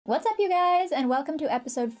What's up, you guys, and welcome to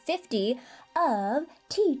episode 50 of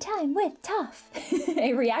Tea Time with Toph,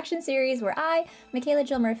 a reaction series where I, Michaela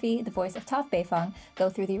Jill Murphy, the voice of Toph Beifong, go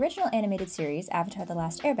through the original animated series, Avatar The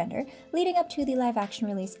Last Airbender, leading up to the live-action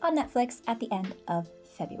release on Netflix at the end of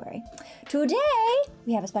February. Today,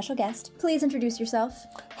 we have a special guest. Please introduce yourself.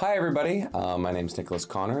 Hi, everybody. My name's Nicholas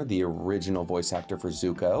Connor, the original voice actor for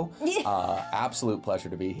Zuko. Absolute pleasure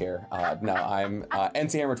to be here. No, I'm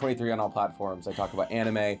NCHammer23 on all platforms. I talk about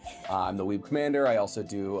anime. I'm the Weeb Commander. I also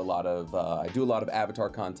do a lot of Avatar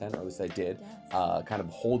content, or at least I did. Kind of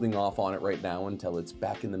holding off on it right now until it's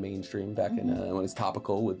back in the mainstream, back in when it's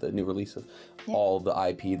topical with the new release of all the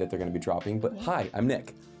IP that they're going to be dropping. But hi, I'm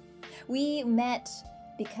Nick. We met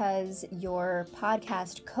because your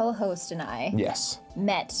podcast co-host and I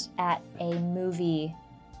met at a movie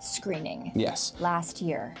screening last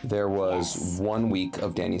year. There was 1 week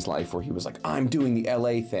of Danny's life where he was like, I'm doing the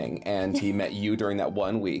LA thing, and he met you during that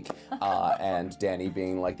 1 week, and Danny,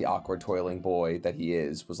 being like the awkward toiling boy that he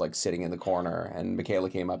is, was like sitting in the corner, and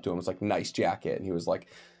Michaela came up to him and was like, nice jacket, and he was like,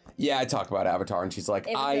 yeah, I talk about Avatar, and she's like,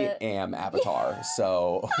 I am Avatar,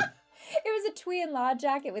 so... It was a Twee and Law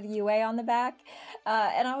jacket with UA on the back,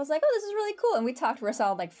 and I was like, oh, this is really cool. And we talked for a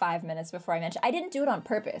solid like 5 minutes before I mentioned. I didn't do it on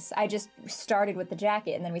purpose. I just started with the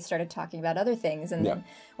jacket, and then we started talking about other things. And then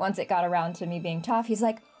once it got around to me being Toph, he's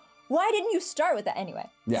like, why didn't you start with that? Anyway,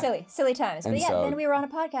 silly times. But yeah, then we were on a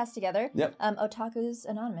podcast together. Otaku's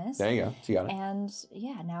Anonymous. There you go. So you got it. And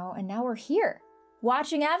yeah, now we're here.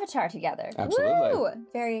 Watching Avatar together. Absolutely. Woo!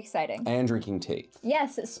 Very exciting. And drinking tea.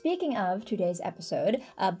 Yes, speaking of today's episode,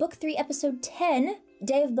 Book 3, Episode 10,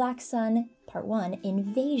 Day of Black Sun, Part 1,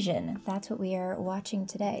 Invasion. That's what we are watching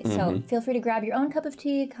today. So feel free to grab your own cup of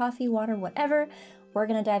tea, coffee, water, whatever. We're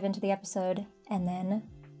going to dive into the episode and then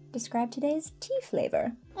describe today's tea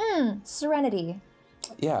flavor. Serenity.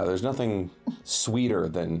 Yeah, there's nothing sweeter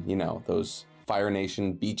than, you know, those Fire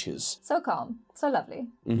Nation beaches. So calm. So lovely.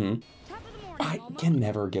 I can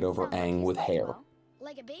never get over Aang with hair.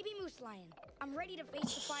 Like a baby moose lion. I'm ready to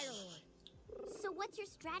face the Fire Lord. So what's your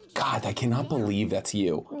strategy? God, I cannot believe that's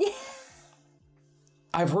you.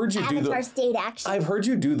 I've heard you do the state action. I've heard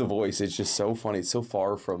you do the voice. It's just so funny. It's so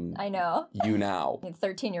far from you now.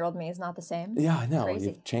 13-year-old me is not the same. Yeah, I know. Crazy.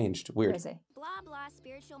 You've changed. Weird. Crazy. Blah blah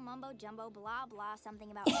spiritual mumbo jumbo blah blah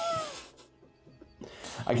something about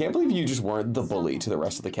I can't believe you just weren't the bully to the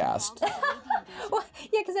rest of the cast. Well,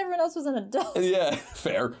 yeah, because everyone else was an adult. Yeah,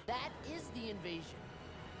 fair. That is the invasion.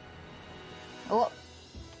 Oh.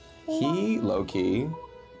 He, low-key,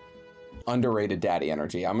 underrated daddy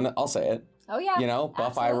energy. I'll say it. Oh yeah. You know,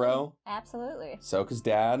 Buff Iroh. Absolutely. Sokka's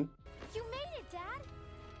dad. You made it, Dad!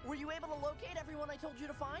 Were you able to locate everyone I told you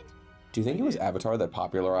to find? Do you think it was Avatar that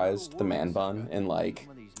popularized the man bun in, like,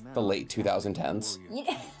 the late 2010s?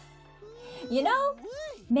 You know,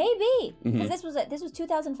 maybe. Because this was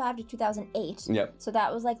 2005 to 2008. Yep. So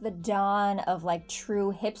that was like the dawn of like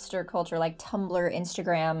true hipster culture, like Tumblr,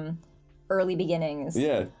 Instagram, early beginnings.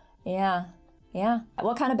 Yeah. Yeah. Yeah.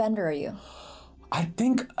 What kind of bender are you? I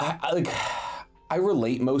think I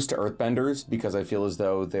relate most to earthbenders because I feel as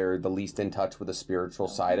though they're the least in touch with the spiritual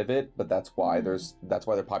side of it, but that's why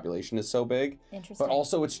their population is so big. Interesting. But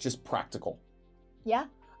also it's just practical. Yeah.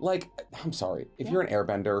 Like, I'm sorry, if you're an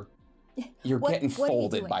airbender, you're getting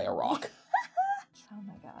folded by a rock. Oh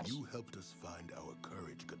my gosh. You helped us find our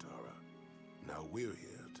courage, Katara. Now we're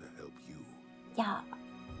here to help you. Yeah.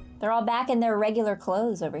 They're all back in their regular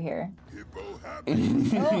clothes over here. Hippo happy.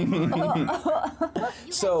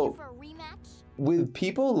 So, with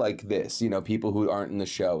people like this, you know, people who aren't in the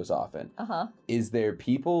show as often, is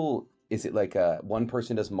it like one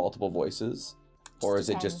person does multiple voices? Or is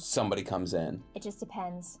it just somebody comes in? It just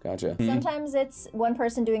depends. Gotcha. Sometimes it's one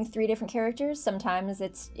person doing 3 different characters. Sometimes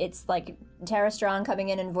it's like Tara Strong coming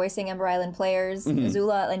in and voicing Ember Island players,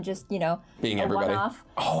 Azula, and just, you know, being everybody. One-off.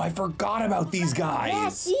 Oh, I forgot about these guys. Yeah,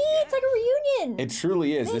 see? It's like a reunion. It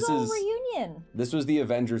truly is. Big old reunion. This was the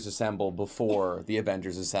Avengers Assemble before the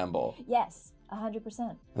Avengers Assemble. Yes, 100%.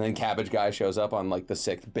 And then Cabbage Guy shows up on like the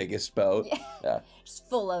 6th biggest boat. Yeah. Just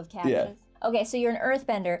full of cabbages. Yeah. Okay, so you're an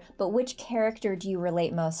earthbender, but which character do you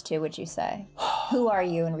relate most to, would you say? Who are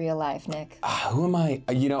you in real life, Nick? Who am I?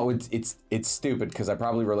 You know, it's stupid because I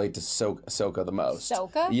probably relate to Sokka the most.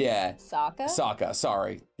 Sokka? Yeah. Sokka? Sokka,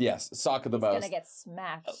 sorry. Yes, Sokka the most. He's gonna get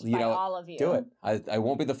smacked by all of you. Do it. I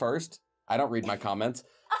won't be the first. I don't read my comments.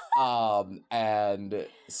 And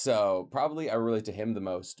so probably I relate to him the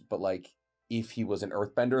most, but like if he was an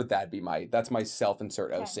earthbender, that's my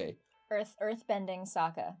self-insert OC. Earthbending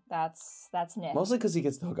Sokka. That's Nick. Mostly because he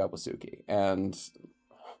gets to hook up with Suki and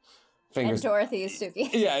fingers. And Dorothy is Suki.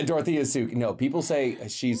 Yeah, and Dorothy is Suki. No, people say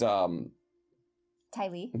she's Ty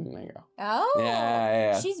Lee. There you go. Oh.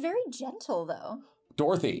 Yeah. She's very gentle, though.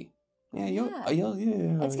 Dorothy. Yeah, Yeah.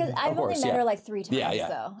 It's because I've only met her like 3 times, Yeah.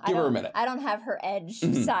 though. Give her a minute. I don't have her edge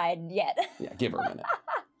side yet. Yeah, give her a minute.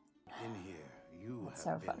 In here, you That's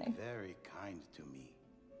have so been funny. very kind to me.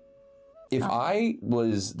 If I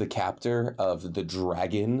was the captor of the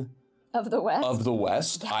Dragon Of the West. of the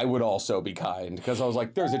West, I would also be kind, because I was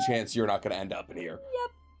like, there's a chance you're not going to end up in here.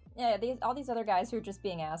 Yeah, all these other guys who are just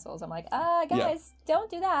being assholes. I'm like, guys,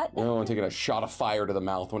 don't do that. You know, taking a shot of fire to the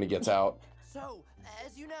mouth when he gets out. So,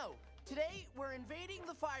 as you know, today we're invading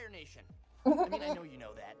the Fire Nation. I mean, I know you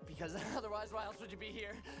know that, because otherwise why else would you be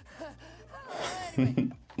here? Anyway,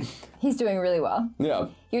 He's doing really well. Yeah.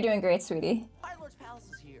 You're doing great, sweetie. Fire Lord's palace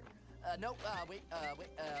is here.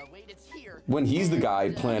 Wait, it's here. When he's the guy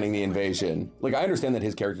planning the invasion, like, I understand that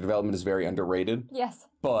his character development is very underrated, Yes.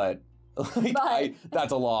 but, like,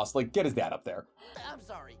 that's a loss. Like, get his dad up there. I'm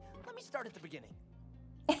sorry. Let me start at the beginning.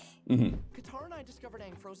 Katara and I discovered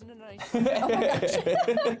Aang frozen in ice. Oh my gosh.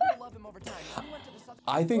 Love him over time. We went to the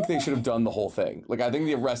I think they should have done the whole thing. Like, I think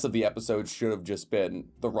the rest of the episode should have just been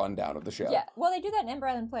the rundown of the show. Yeah. Well, they do that in Ember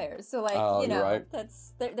Island Players, so like, Oh, you know, you're right.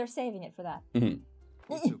 that's they're saving it for that. It's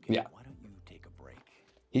okay. Yeah. Why don't you take a break?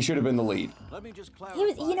 He should have been the lead. Let me just clarify. He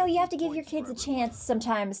was, you know, you have to a few give your points kids a for everyone. chance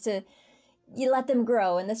sometimes to you let them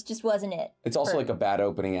grow, and this just wasn't it. It's also for- like a bad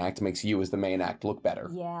opening act makes you as the main act look better.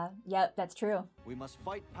 Yeah. Yep. That's true. We must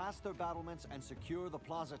fight past their battlements and secure the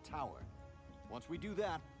plaza tower. Once we do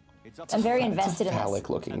that, it's up to I'm very us. invested in this.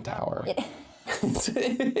 Phallic-looking tower.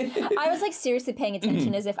 I was like seriously paying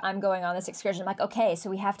attention as if I'm going on this excursion. I'm like, okay, so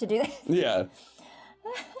we have to do this. Yeah.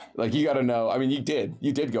 Like, you gotta know. I mean, you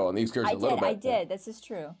did go on the excursion a little bit. I did. This is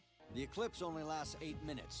true. The eclipse only lasts 8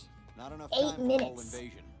 minutes. Not enough 8 time for a whole minutes.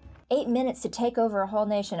 invasion. 8 minutes to take over a whole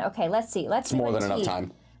nation. Okay, let's see. Let's It's more than enough tea.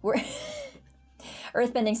 time. We're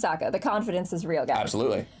Earthbending Sokka. The confidence is real, guys.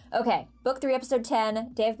 Absolutely. Okay, Book 3, Episode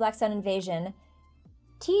 10, Day of Black Sun Invasion.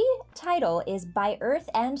 Tea title is By Earth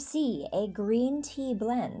and Sea, a green tea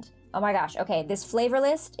blend. Oh my gosh, okay, this flavor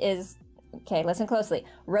list is, okay, listen closely.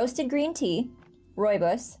 Roasted green tea,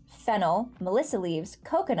 rooibos, fennel, melissa leaves,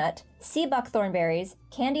 coconut, sea buckthorn berries,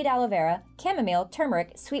 candied aloe vera, chamomile,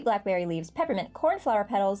 turmeric, sweet blackberry leaves, peppermint, cornflower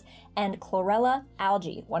petals, and chlorella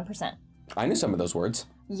algae, 1%. I knew some of those words.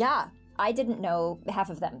 Yeah, I didn't know half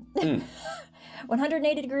of them.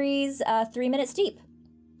 180 degrees, 3 minutes deep.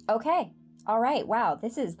 Okay, all right, wow,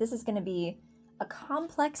 this is gonna be a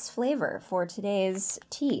complex flavor for today's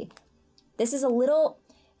tea. This is a little,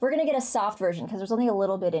 we're gonna get a soft version because there's only a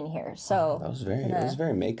little bit in here, so. That was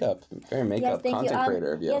very makeup Yes, thank content you.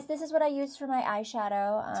 creator of you. Yes, this is what I used for my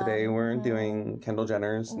eyeshadow. Today we're doing Kendall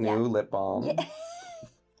Jenner's new lip balm.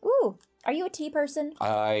 Ooh, are you a tea person?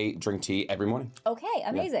 I drink tea every morning. Okay,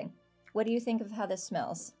 amazing. What do you think of how this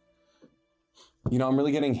smells? You know, I'm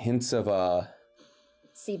really getting hints of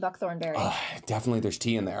Sea buckthorn berry. definitely there's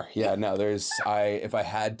tea in there. Yeah, no, if I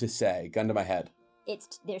had to say, gun to my head. It's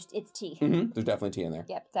tea. There's definitely tea in there.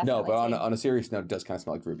 Yep, definitely. No, but tea. on a serious note, it does kind of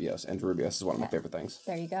smell like Rubios, and Rubios is one of my favorite things.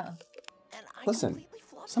 There you go. And I Listen, completely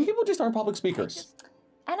flubbed some it. people just aren't public speakers.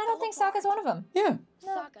 And I don't think Sokka's one of them. Yeah,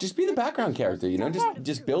 Sokka. just be the background character, you know.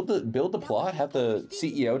 Just build the plot, have the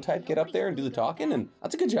CEO type get up there and do the talking, and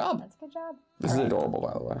that's a good job. That's a good job. This is adorable,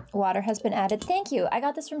 by the way. Water has been added. Thank you. I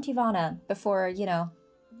got this from Tivana before, you know,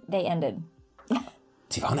 they ended.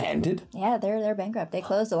 Tivana ended? Yeah, they're bankrupt. They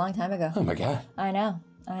closed a long time ago. Oh my god. I know.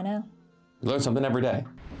 You learn something every day.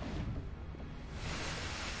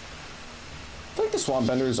 I feel like the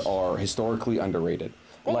Swampbenders are historically underrated.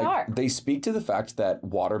 They are. They speak to the fact that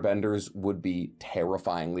waterbenders would be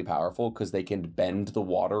terrifyingly powerful because they can bend the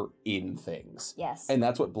water in things. Yes. And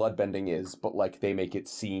that's what bloodbending is, but like they make it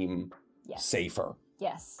seem Yes. safer.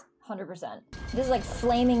 Yes. 100%. This is like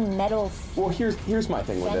flaming metal. Well, here's my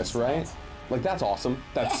thing with this, right? Like, that's awesome.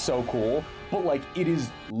 That's so cool. But like, it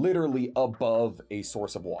is literally above a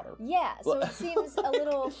source of water. Yeah, so it seems a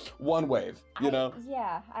little. One wave, you know?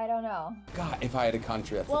 Yeah, I don't know. God, if I had a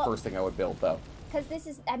country, that's Well- the first thing I would build, though. Because this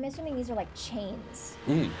is, I'm assuming these are like chains.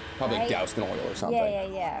 Probably Right? doused in oil or something.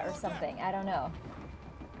 Yeah, or something. I don't know.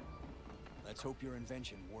 Let's hope your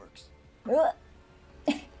invention works. Ugh.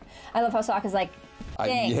 I love how Sokka's like,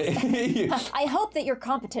 thanks. Yeah. I hope that you're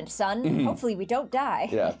competent, son. Hopefully we don't die.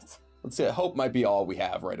 Yeah. Let's see. Hope might be all we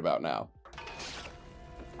have right about now.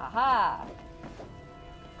 Aha.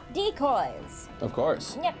 Decoys. Of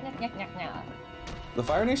course. Nyap, nyap, nyap, nyap, nyap. The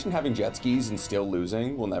Fire Nation having jet skis and still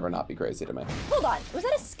losing will never not be crazy to me. Hold on. Was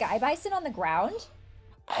that a sky bison on the ground?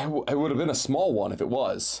 I would have been a small one if it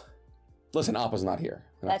was. Listen, Appa's not here.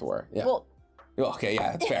 I don't have to worry. Yeah. Well, Okay,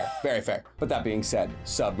 yeah, that's fair. Very fair. But that being said,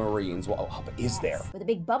 submarines. Well, but is there? With a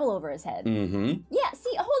big bubble over his head. Mm-hmm. Yeah,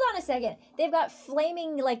 see, hold on a second. They've got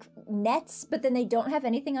flaming, like, nets, but then they don't have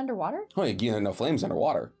anything underwater? Oh, you know, no flames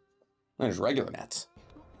underwater. There's regular nets.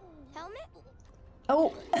 Helmet?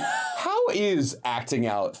 Oh. How is acting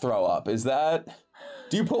out throw up? Is that...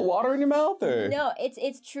 Do you put water in your mouth, or? No,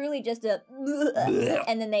 it's truly just a...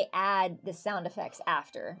 And then they add the sound effects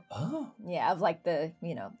after. Oh. Yeah, of like the,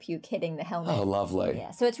 you know, puke hitting the helmet. Oh, lovely.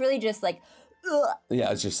 Yeah, so it's really just like...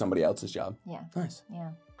 Yeah, it's just somebody else's job. Yeah. Nice. Yeah.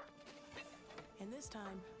 And this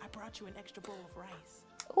time, I brought you an extra bowl of rice.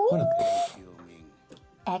 Ooh.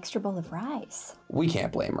 Extra bowl of rice. We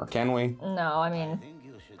can't blame her, can we? No, I mean... I think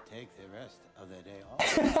you should take the rest of the day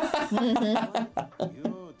off. You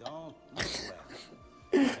don't look well.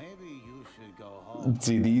 Maybe you should go home.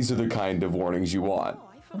 See, these are the kind of warnings you want. Oh,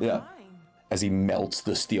 I feel Yeah. fine. As he melts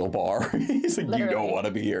the steel bar. He's like, you don't Literally. want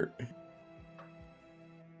to be here.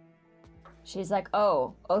 She's like,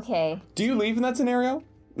 oh, okay. Do you leave in that scenario?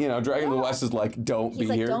 You know, Dragon of the West is like, don't He's be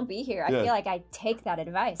like, here. don't be here. I Yeah. feel like I take that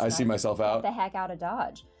advice. I and see myself out. Get the heck out of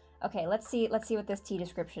Dodge. Okay, let's see what this T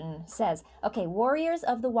description says. Okay, warriors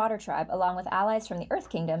of the Water Tribe, along with allies from the Earth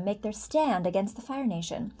Kingdom, make their stand against the Fire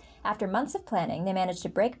Nation. After months of planning, they managed to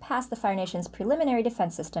break past the Fire Nation's preliminary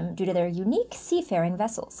defense system due to their unique seafaring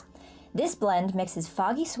vessels. This blend mixes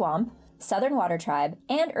foggy swamp, Southern Water Tribe,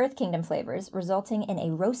 and Earth Kingdom flavors, resulting in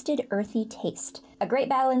a roasted, earthy taste. A great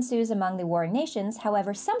battle ensues among the warring nations,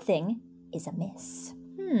 however, something is amiss.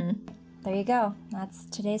 There you go. That's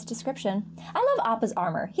today's description. I love Appa's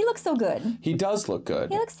armor. He looks so good. He does look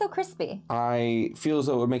good. He looks so crispy. I feel as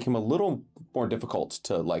though it would make him a little more difficult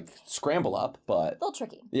to, like, scramble up, but... A little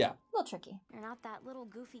tricky. Yeah. A little tricky. You're not that little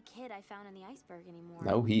goofy kid I found in the iceberg anymore.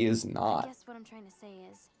 No, he is I not. guess what I'm trying to say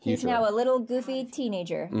is... He's Future. now a little goofy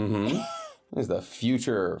teenager. Mm-hmm. He's the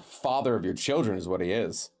future father of your children is what he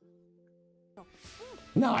is.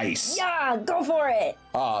 Nice! Yeah, go for it!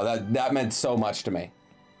 Oh, that meant so much to me.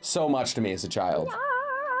 So much to me as a child.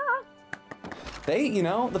 Ah! They, you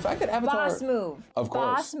know, the fact that Avatar... Boss move. Of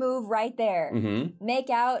course. Boss move right there. Mm-hmm. Make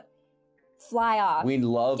out, fly off. We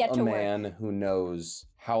love Get a to man work. who knows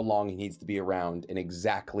how long he needs to be around in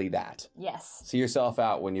exactly that. Yes. See yourself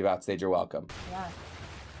out when you've outstayed your welcome. Yeah.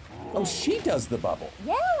 Oh, she does the bubble.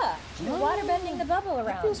 Yeah! The water bending the bubble around.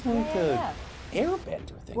 That feels like yeah. a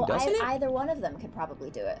airbender thing, Well, doesn't it? either one of them could probably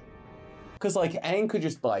do it. Because, like, Aang could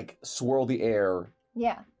just, like, swirl the air,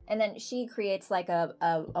 Yeah. And then she creates like a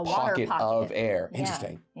water pocket pocket of air. Yeah.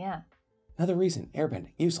 Interesting. Yeah. Another reason,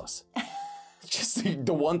 airbending, useless. Just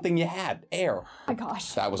the one thing you had, air. Oh my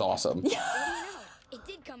gosh. That was awesome. What do you know? It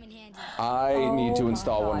did come in handy. I need to Oh my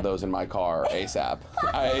install one of God. those in my car ASAP.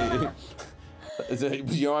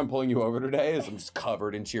 You know I'm pulling you over today is I'm just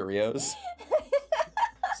covered in Cheerios.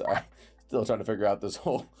 Sorry. Still trying to figure out this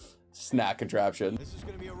whole snack contraption. This is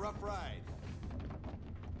gonna be a rough ride.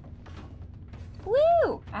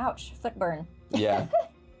 Woo! Ouch. Foot burn. Yeah.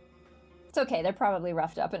 It's okay. They're probably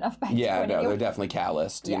roughed up enough by Yeah, no, you. they're definitely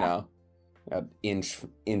calloused, you Yeah. know? Got inch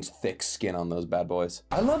thick skin on those bad boys.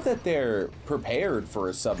 I love that they're prepared for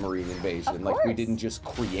a submarine invasion. Of Like, we course. didn't just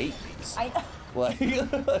create these. I know. Like,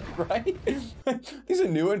 right? These are a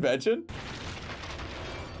new invention.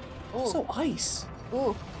 Also, ice.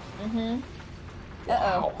 Ooh. Mm-hmm.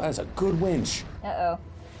 Wow, that is a good winch. Uh-oh.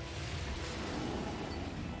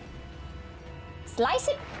 Slice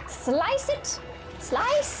it! Slice it!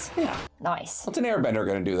 Slice! Yeah. Nice. What's an airbender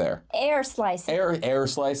gonna do there? Air slice it. Air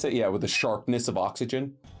slice it, yeah, with the sharpness of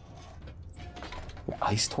oxygen.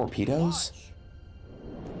 Ice torpedoes?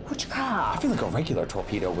 I feel like a regular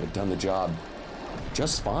torpedo would have done the job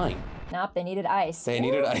just fine. Nope, they needed ice. They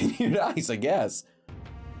needed ice, I guess.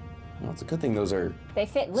 Well, it's a good thing those are They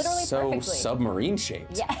fit literally so perfectly. submarine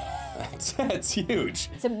shaped. Yeah. That's huge.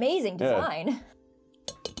 It's amazing Yeah. design.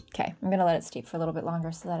 Okay, I'm gonna let it steep for a little bit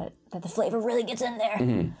longer so that the flavor really gets in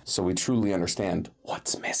there. So we truly understand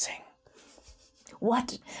what's missing.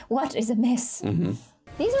 What is amiss?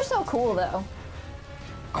 These are so cool though.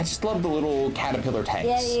 I just love the little caterpillar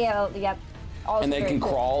tanks. Yeah. All And they very can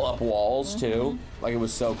cool. crawl up walls too. Like it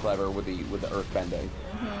was so clever with the earth bending.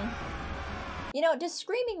 You know, does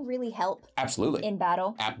screaming really help Absolutely. in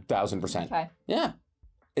battle? 1000%. Okay. Yeah.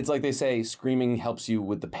 It's like they say screaming helps you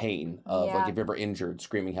with the pain of Yeah. like if you're ever injured,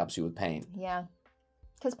 screaming helps you with pain. Yeah.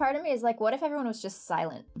 Because part of me is like, what if everyone was just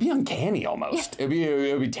silent? It'd be uncanny almost. It'd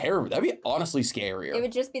be terrible. That'd be honestly scarier. It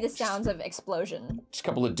would just be the sounds of explosion. Just a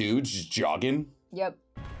couple of dudes just jogging. Yep.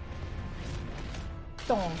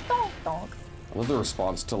 Donk, donk, donk. I love the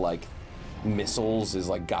response to like missiles is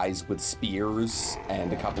like guys with spears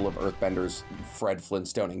and a couple of earthbenders Fred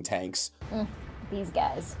Flintstoning tanks. These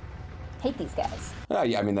guys. Hate these guys. Oh,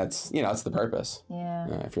 yeah, I mean, that's, you know, that's the purpose. Yeah.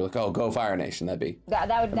 If you're like, oh, go Fire Nation, that'd be That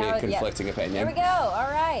a conflicting opinion. There we go.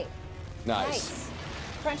 All right. Nice.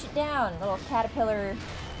 Crunch it down, little caterpillar.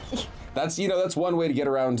 That's, you know, that's one way to get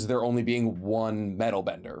around there only being one metal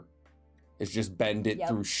bender. Is just bend it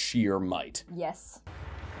through sheer might. Yes.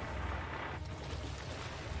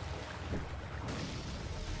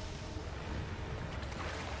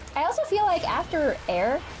 I also feel like after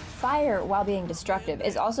air, fire, while being destructive,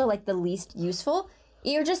 is also like the least useful.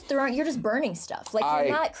 You're just burning stuff. Like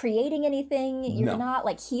you're not creating anything. You're not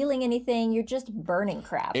like healing anything. You're just burning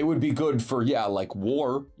crap. It would be good for, yeah, like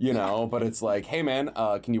war, you know, but it's like, hey man,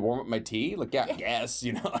 can you warm up my tea? Like, yeah, yes,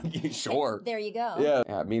 you know, sure. There you go.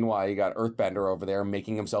 Yeah. Meanwhile, you got Earthbender over there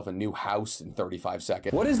making himself a new house in 35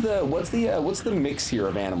 seconds. What's the mix here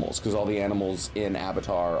of animals? Because all the animals in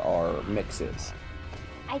Avatar are mixes.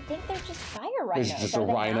 I think they're just fire rhinos. There's just a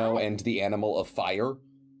rhino and the animal of fire.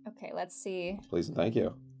 Okay, let's see. Please and thank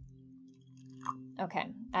you. Okay,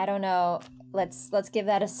 I don't know. Let's give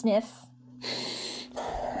that a sniff.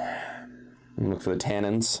 Look for the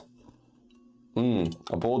tannins.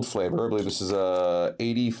 A bold flavor. I believe this is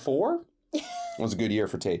 84. It was a good year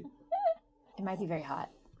for tea. It might be very hot.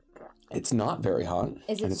 It's not very hot.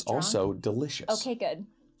 Is it and it's strong? also delicious. Okay, good.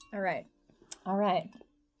 All right. All right.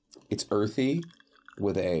 It's earthy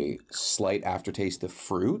with a slight aftertaste of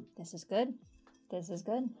fruit. This is good. This is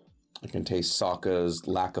good. I can taste Sokka's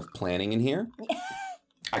lack of planning in here.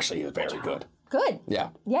 Actually, it's very good. Good. Yeah.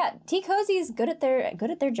 Yeah. Tea Cozy's good at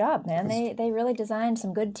their job, man. They really designed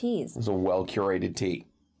some good teas. It's a well curated tea.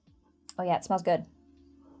 Oh yeah, it smells good.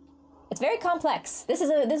 It's very complex. This is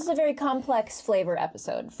a very complex flavor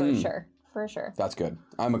episode for sure. For sure. That's good.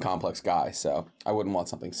 I'm a complex guy, so I wouldn't want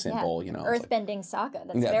something simple, you know. Earthbending Sokka.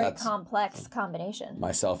 That's a very complex combination.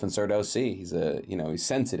 Myself and Sir C. He's he's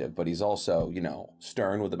sensitive, but he's also, you know,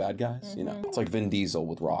 stern with the bad guys. You know, it's like Vin Diesel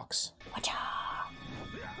with rocks.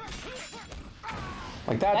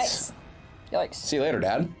 Like that's. Nice. Yikes. See you later,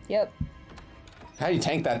 Dad. Yep. How do you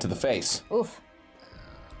tank that to the face? Oof.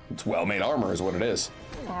 It's well-made armor, is what it is.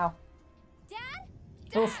 Ow.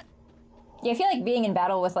 Dad? Oof. Yeah, I feel like being in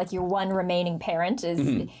battle with like your one remaining parent is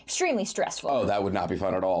extremely stressful. Oh, that would not be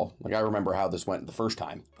fun at all. Like I remember how this went the first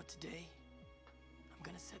time. But today, I'm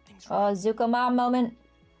gonna set things right. Oh, Zuko mom moment.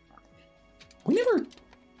 We never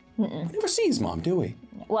see his mom, do we?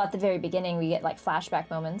 Well, at the very beginning, we get like flashback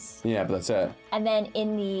moments. Yeah, but that's it. And then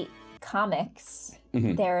in the comics,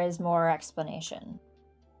 there is more explanation.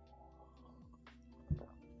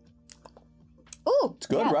 Ooh, it's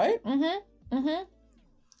good, right?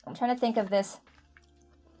 I'm trying to think of this.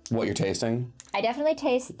 What you're tasting? I definitely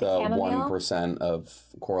taste the chamomile. 1% of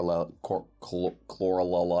chlorella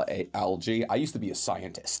algae. I used to be a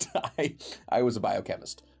scientist. I was a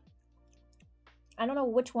biochemist. I don't know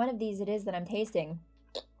which one of these it is that I'm tasting.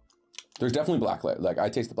 There's definitely blackberry. Like I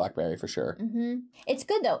taste the blackberry for sure. It's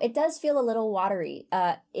good though. It does feel a little watery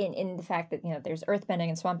in the fact that, you know, there's earthbending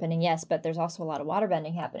and swamp bending, yes, but there's also a lot of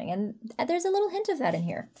waterbending happening. And there's a little hint of that in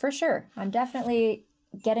here, for sure. I'm definitely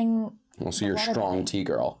getting. Well, so you're a strong tea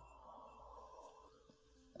girl.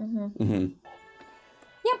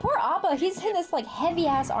 Yeah, poor Appa. He's in this like heavy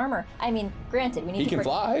ass armor. I mean, granted, we need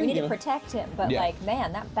we need to protect him, but like,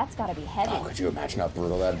 man, that's got to be heavy. Oh, could you imagine how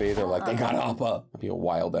brutal that'd be? They're like, they got Appa. That'd be a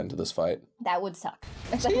wild end to this fight. That would suck.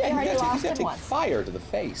 It's like we already lost him once. Fire to the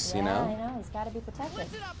face, you know. I know. He's got to be protected.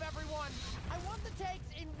 Listen up, everyone. I want the tanks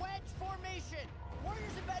in wedge formation.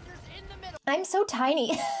 Warriors and Benders in the middle. I'm so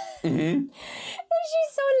tiny.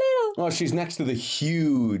 She's so little. Well, she's next to the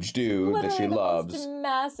huge dude that she loves. Just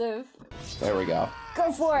massive. There we go.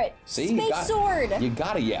 Go for it. See, Space sword. You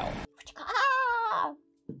gotta yell. Ah!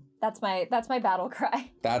 That's my battle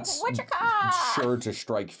cry. That's sure to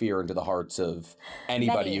strike fear into the hearts of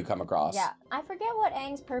anybody you come across. Yeah, I forget what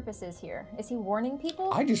Aang's purpose is here. Is he warning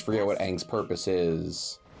people? I just forget what Aang's purpose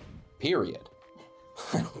is. Period.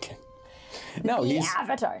 I don't get. No, he's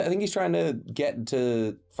Avatar. I think he's trying to get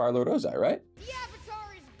to Fire Lord Ozai, right? The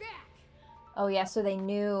Avatar is back! Oh yeah, so they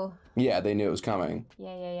knew. Yeah, they knew it was coming.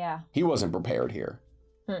 Yeah. He wasn't prepared here.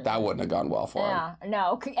 That wouldn't have gone well for him. Yeah,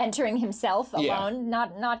 no, entering himself alone,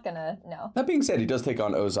 not gonna, no. That being said, he does take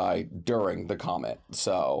on Ozai during the comet,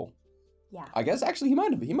 so yeah. I guess actually he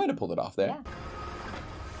might have pulled it off there. Yeah.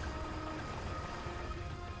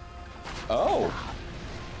 Oh,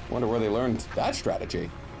 wonder where they learned that strategy.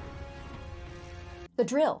 The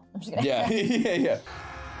drill. I'm just kidding. Yeah.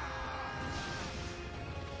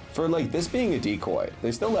 For like this being a decoy,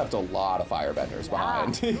 they still left a lot of firebenders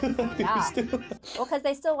behind. Well, because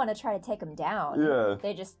they still want to try to take him down. Yeah.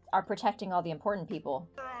 They just are protecting all the important people.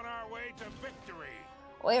 We're on our way to victory.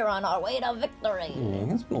 We're on our way to victory.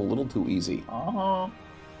 That's been a little too easy. Uh-huh.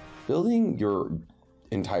 Building your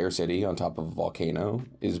entire city on top of a volcano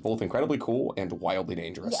is both incredibly cool and wildly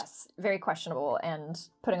dangerous. Yes, very questionable and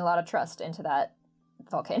putting a lot of trust into that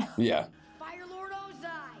volcano. Yeah. Fire Lord Ozai,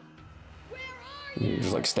 where are you? He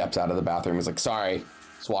just like steps out of the bathroom. He's like, sorry,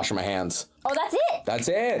 just washing my hands. Oh, that's it? That's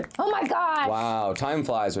it. Oh my gosh. Wow, time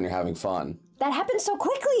flies when you're having fun. That happened so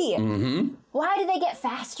quickly. Mm-hmm. Why did they get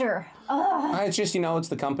faster? Ugh. It's just, it's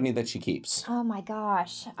the company that she keeps. Oh my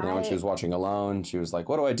gosh. When she was watching Alone, she was like,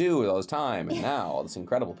 what do I do with all this time? And now all this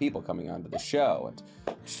incredible people coming onto the show, and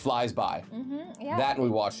it just flies by. Yeah. That, and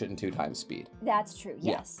we watched it in 2 times speed. That's true.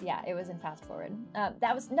 Yes. Yeah, it was in fast forward. It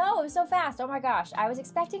was so fast. Oh my gosh. I was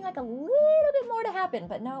expecting like a little bit more to happen,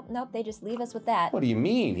 but nope, they just leave us with that. What do you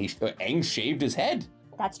mean? Aang shaved his head.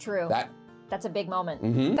 That's true. That's a big moment.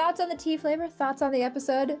 Mm-hmm. Thoughts on the tea flavor? Thoughts on the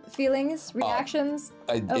episode? Feelings? Reactions?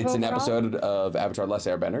 It's an episode of Avatar Last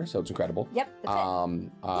Airbender, so it's incredible. Yep, that's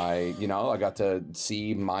it. I got to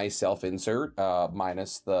see my self-insert,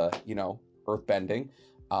 minus the, earth bending.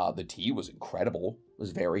 The tea was incredible. It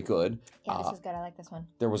was very good. Yeah, this was good. I like this one.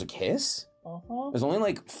 There was a kiss. Uh-huh. There's only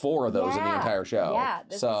like 4 of those in the entire show. Yeah,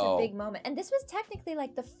 this was a big moment. And this was technically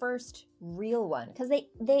like the first real one. Because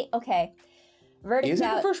okay. Verdict Is it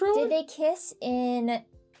out. the first real one? Did they kiss in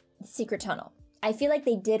Secret Tunnel? I feel like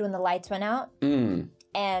they did when the lights went out.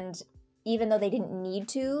 And even though they didn't need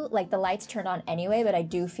to, like the lights turned on anyway, but I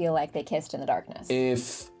do feel like they kissed in the darkness.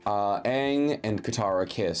 If Aang and Katara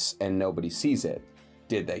kiss and nobody sees it,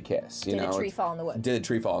 did they kiss? Did a tree fall in the woods? Did a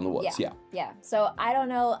tree fall in the woods, yeah. Yeah, so I don't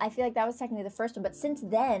know. I feel like that was technically the first one, but since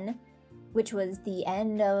then, which was the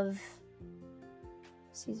end of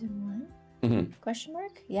season 1? Question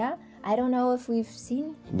mark? Yeah. I don't know if we've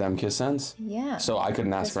seen them kiss since. Yeah. So I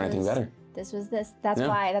couldn't ask for anything better. This was this. That's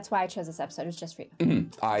why I chose this episode. It was just for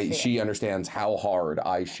you. She understands how hard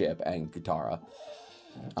I ship Aang Katara.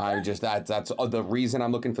 That's the reason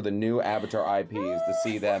I'm looking for the new Avatar IPs, to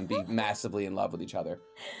see them be massively in love with each other.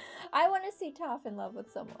 I want to see Toph in love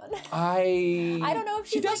with someone. I don't know if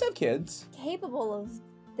she does have kids. Capable of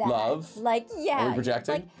that. Love. Like, yeah. Are we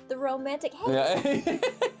projecting? Like the romantic. Yeah.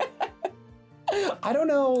 I don't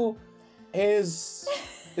know. Is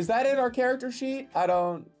that in our character sheet? I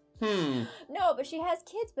don't. No, but she has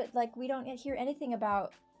kids, but like we don't hear anything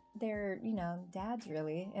about their, dads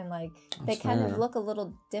really, and like they kind of look a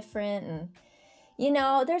little different, and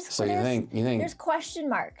there's. So you think there's question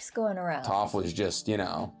marks going around. Toph was just,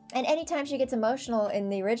 And anytime she gets emotional in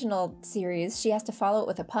the original series, she has to follow it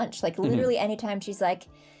with a punch. Like literally anytime she's like,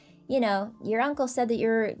 your uncle said that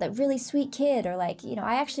you're a really sweet kid, or like,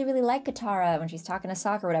 I actually really like Katara, when she's talking to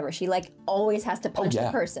Sokka or whatever, she like always has to punch the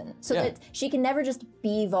person. So that she can never just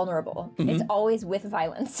be vulnerable. It's always with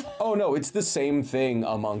violence. Oh no, it's the same thing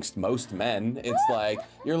amongst most men. It's like,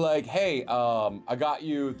 you're like, hey, I got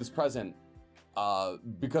you this present.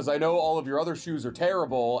 Because I know all of your other shoes are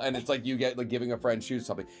terrible, and it's like you get like giving a friend shoes or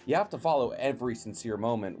something. You have to follow every sincere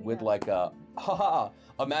moment with like a, haha,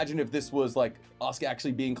 imagine if this was like us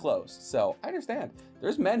actually being close. So I understand.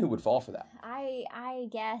 There's men who would fall for that. I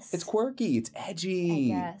guess. It's quirky, it's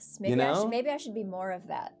edgy. I guess. Maybe I should be more of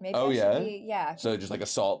that. Maybe yeah. So just like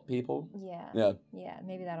assault people? Yeah,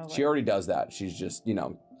 maybe that'll work. She already does that. She's just,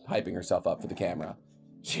 hyping herself up for the camera.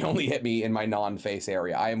 She only hit me in my non-face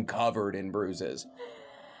area. I am covered in bruises.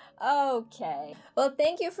 Okay. Well,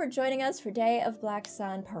 thank you for joining us for Day of Black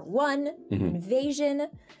Sun Part 1, Invasion.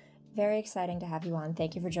 Very exciting to have you on.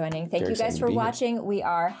 Thank you for joining. Thank you guys for watching. We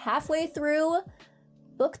are halfway through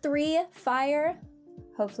Book 3, Fire.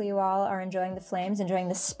 Hopefully you all are enjoying the flames, enjoying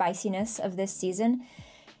the spiciness of this season.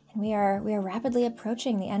 And we are rapidly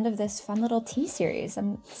approaching the end of this fun little tea series.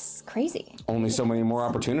 It's crazy. Only so many more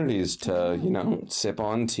opportunities to, sip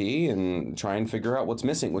on tea and try and figure out what's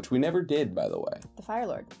missing, which we never did, by the way. The Fire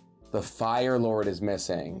Lord. The Fire Lord is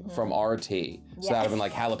missing from our tea. So that would have been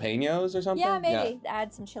like jalapenos or something? Yeah, maybe.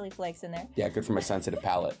 Add some chili flakes in there. Yeah, good for my sensitive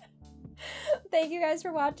palate. Thank you guys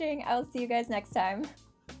for watching. I'll see you guys next time.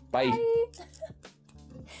 Bye. Bye.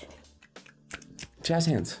 Jazz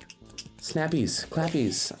hands. Snappies,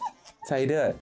 clappies. That's how you do it.